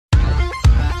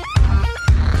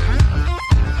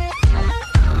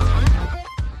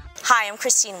Hi, I'm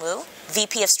Christine Wu,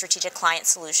 VP of Strategic Client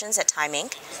Solutions at Time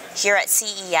Inc., here at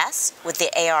CES with the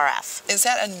ARF. Is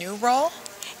that a new role?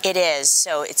 It is.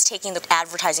 So it's taking the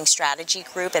advertising strategy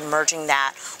group and merging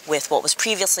that with what was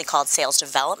previously called sales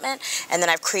development, and then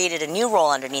I've created a new role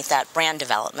underneath that, brand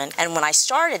development. And when I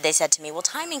started, they said to me, well,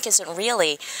 Time Inc. isn't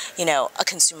really, a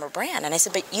consumer brand. And I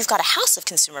said, but you've got a house of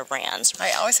consumer brands.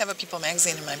 I always have a People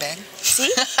magazine in my bag. See?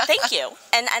 Thank you.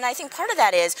 And I think part of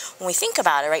that is, when we think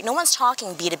about it, right, no one's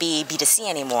talking B2B, B2C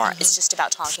anymore. It's just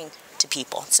about talking to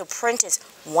people. So print is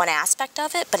one aspect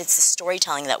of it, but it's the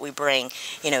storytelling that we bring,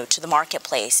 to the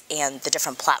marketplace and the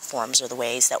different platforms or the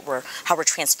ways that how we're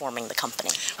transforming the company.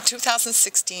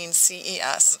 2016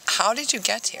 CES, how did you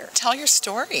get here? Tell your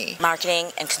story.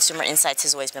 Marketing and consumer insights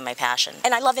has always been my passion.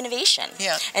 And I love innovation.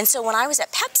 Yeah. And so when I was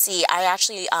at Pepsi, I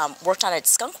actually worked on a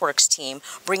skunkworks team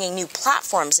bringing new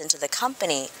platforms into the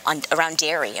company around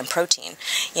dairy and protein.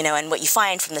 And what you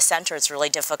find from the center, it's really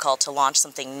difficult to launch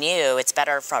something new. It's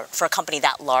better for a company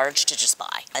that large to just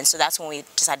buy. And so that's when we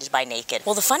decided to buy Naked.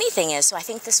 Well, the funny thing is, so I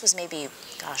think this was maybe,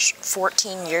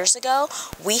 14 years ago,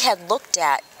 we had looked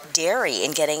at dairy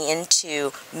and getting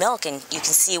into milk, and you can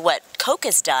see what Coke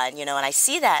has done, and I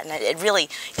see that, and it really,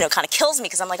 kind of kills me,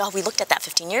 because I'm like, oh, we looked at that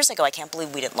 15 years ago. I can't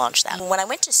believe we didn't launch that. When I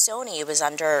went to Sony, it was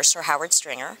under Sir Howard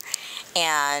Stringer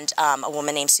and a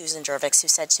woman named Susan Jervix, who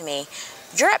said to me,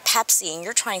 you're at Pepsi and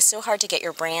you're trying so hard to get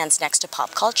your brands next to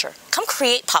pop culture. Come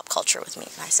create pop culture with me.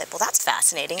 And I said, well, that's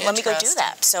fascinating. Let me go do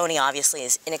that. Sony obviously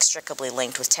is inextricably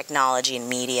linked with technology and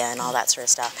media and all that sort of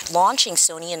stuff. Launching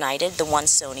Sony United, the One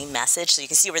Sony message, so you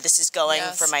can see where this is going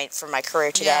for my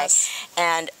career today,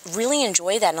 and really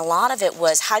enjoy that. And a lot of it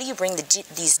was, how do you bring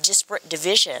these disparate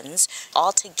divisions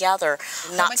all together?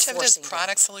 How much of it is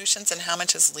product solutions and how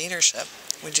much is leadership,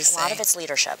 would you say? A lot of it's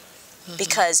leadership.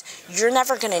 Because you're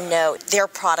never going to know their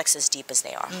products as deep as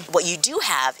they are. What you do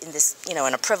have in this, in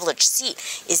a privileged seat,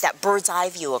 is that bird's eye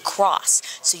view across,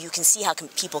 so you can see how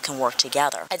people can work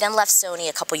together. I then left Sony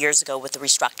a couple years ago with the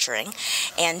restructuring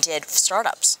and did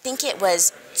startups. I think it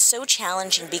was so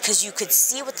challenging because you could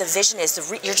see what the vision is.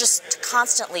 You're just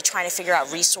constantly trying to figure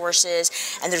out resources,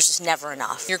 and there's just never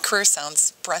enough. Your career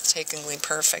sounds breathtakingly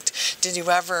perfect. Did you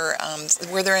ever,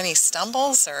 were there any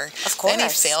stumbles or any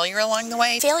failure along the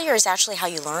way? Failure is actually how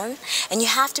you learn, and you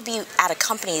have to be at a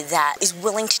company that is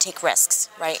willing to take risks,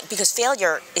 right? Because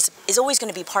failure is always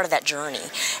going to be part of that journey.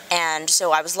 And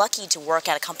so I was lucky to work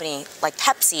at a company like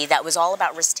Pepsi that was all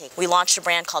about risk-taking. We launched a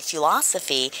brand called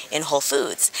Philosophy in Whole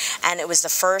Foods, and it was the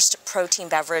first protein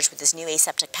beverage with this new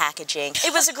aseptic packaging.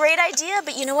 It was a great idea,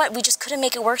 but you know what? We just couldn't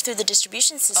make it work through the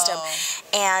distribution system.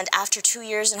 And after 2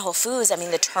 years in Whole Foods, I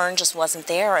mean, the turn just wasn't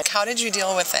there. How did you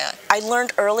deal with that? I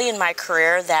learned early in my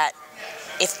career that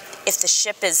if the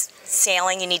ship is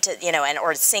sailing, you need to,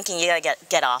 or it's sinking, you gotta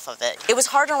get off of it. It was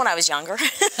harder when I was younger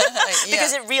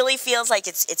because it really feels like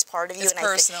it's part of you. It's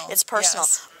personal. It's personal.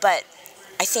 Yes. But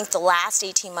I think the last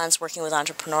 18 months working with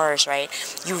entrepreneurs, right,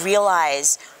 you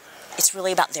realize it's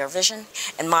really about their vision.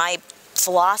 And my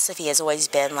philosophy has always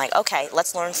been like, okay,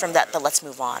 let's learn from that, but let's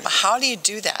move on. How do you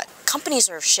do that? Companies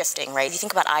are shifting, right? If you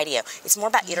think about IDEO, it's more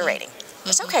about iterating.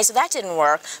 It's okay, so that didn't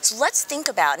work. So let's think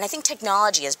about, and I think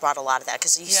technology has brought a lot of that,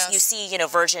 because you see,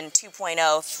 version 2.0,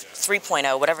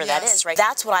 3.0, whatever that is, right?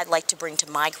 That's what I'd like to bring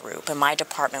to my group and my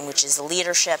department, which is the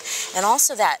leadership, and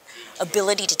also that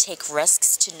ability to take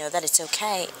risks, to know that it's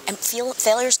okay, and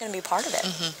failure is going to be part of it.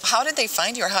 How did they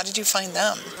find you, or how did you find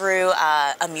them? Through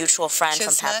a mutual friend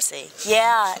from Pepsi.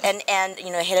 Yeah, and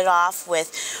hit it off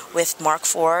with Mark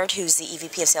Ford, who's the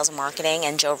EVP of Sales and Marketing,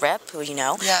 and Joe Rip, who is the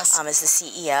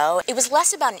CEO. It was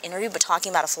less about an interview, but talking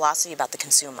about a philosophy about the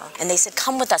consumer. And they said,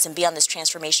 come with us and be on this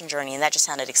transformation journey, and that just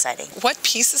sounded exciting. What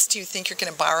pieces do you think you're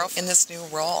going to borrow in this new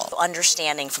role?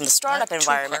 Understanding from the startup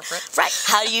environment. Right.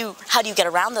 How do you get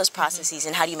around those processes,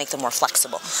 and how do you make them more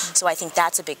flexible? So I think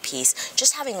that's a big piece.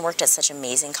 Just having worked at such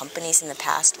amazing companies in the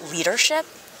past, leadership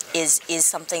is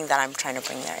something that I'm trying to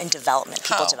bring there, in development,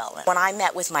 people development. When I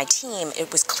met with my team, it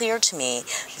was clear to me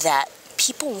that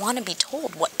people want to be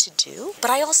told what to do, but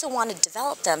I also want to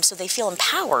develop them so they feel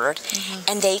empowered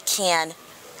and they can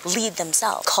lead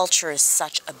themselves. Culture is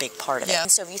such a big part of it.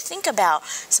 And so if you think about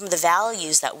some of the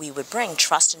values that we would bring,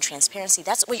 trust and transparency,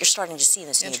 that's what you're starting to see in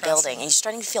this new building, and you're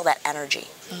starting to feel that energy,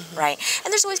 right?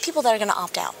 And there's always people that are going to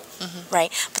opt out,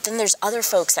 right? But then there's other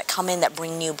folks that come in that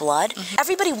bring new blood.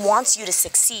 Everybody wants you to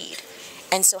succeed.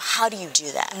 And so how do you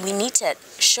do that? We need to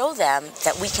show them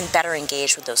that we can better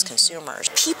engage with those consumers.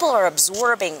 People are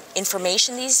absorbing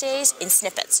information these days in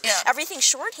snippets. Yeah. Everything's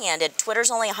shorthanded.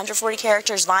 Twitter's only 140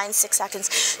 characters, Vine's 6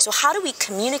 seconds. So how do we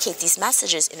communicate these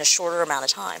messages in a shorter amount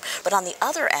of time? But on the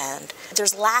other end,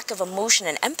 there's lack of emotion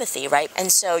and empathy, right?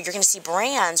 And so you're going to see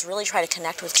brands really try to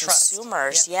connect with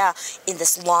consumers, in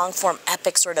this long-form,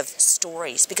 epic sort of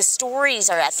stories. Because stories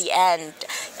are at the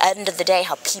end of the day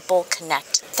how people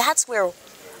connect. That's where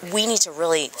we need to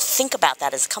really think about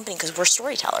that as a company because we're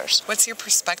storytellers. What's your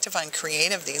perspective on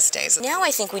creative these days? Now I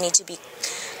think we need to be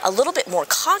a little bit more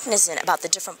cognizant about the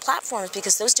different platforms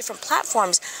because those different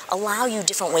platforms allow you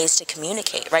different ways to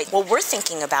communicate, right? What we're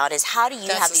thinking about is how do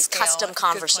you have these custom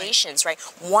conversations, right?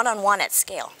 One-on-one at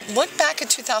scale. Look back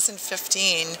at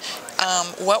 2015,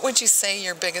 what would you say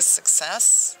your biggest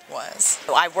success was?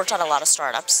 I worked on a lot of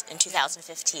startups in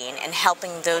 2015 and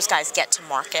helping those guys get to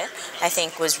market I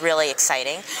think was really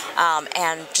exciting.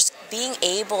 And just being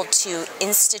able to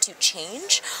institute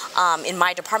change in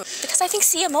my department, because I think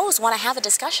CMOs want to have a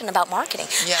discussion about marketing.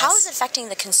 Yes. How is it affecting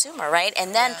the consumer, right?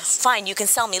 And then, fine, you can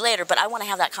sell me later, but I want to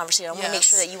have that conversation. I want to make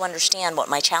sure that you understand what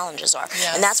my challenges are.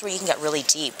 And that's where you can get really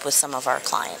deep with some of our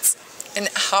clients. And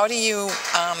how do you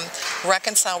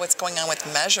reconcile what's going on with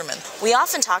measurement? We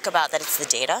often talk about that it's the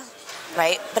data,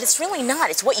 right? But it's really not.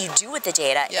 It's what you do with the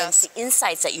data and it's the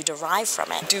insights that you derive from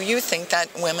it. Do you think that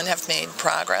women have made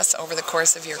progress over the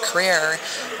course of your career,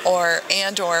 or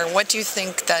what do you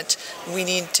think that we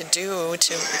need to do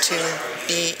to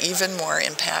be even more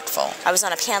impactful? I was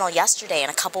on a panel yesterday and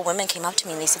a couple women came up to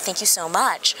me and they said, "Thank you so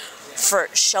much for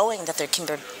showing that there can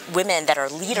be women that are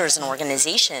leaders in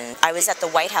organizations." I was at the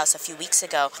White House a few weeks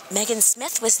ago. Megan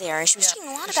Smith was there and she was talking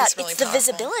a lot about the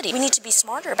visibility. We need to be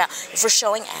smarter about, if we're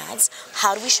showing ads,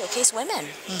 how do we showcase women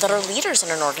that are leaders in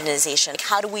an organization?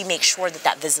 How do we make sure that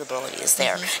that visibility is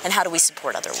there? And how do we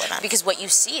support other women? Because what you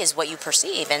see is what you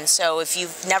perceive. And so if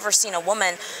you've never seen a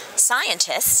woman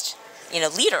scientist,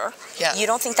 leader, you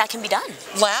don't think that can be done.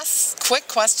 Last quick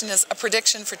question is a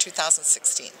prediction for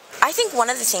 2016. I think one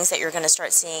of the things that you're going to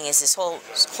start seeing is this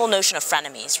whole notion of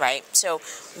frenemies, right? So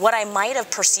what I might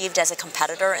have perceived as a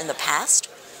competitor in the past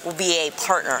will be a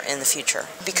partner in the future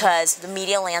because the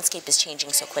media landscape is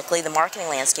changing so quickly, the marketing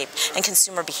landscape and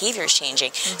consumer behavior is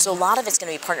changing. So a lot of it's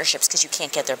going to be partnerships because you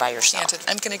can't get there by yourself.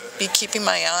 I'm going to be keeping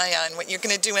my eye on what you're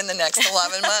going to do in the next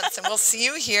 11 months, and we'll see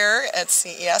you here at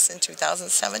CES in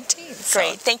 2017.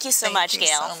 Great. Thank you so much,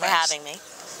 Gail, for having me.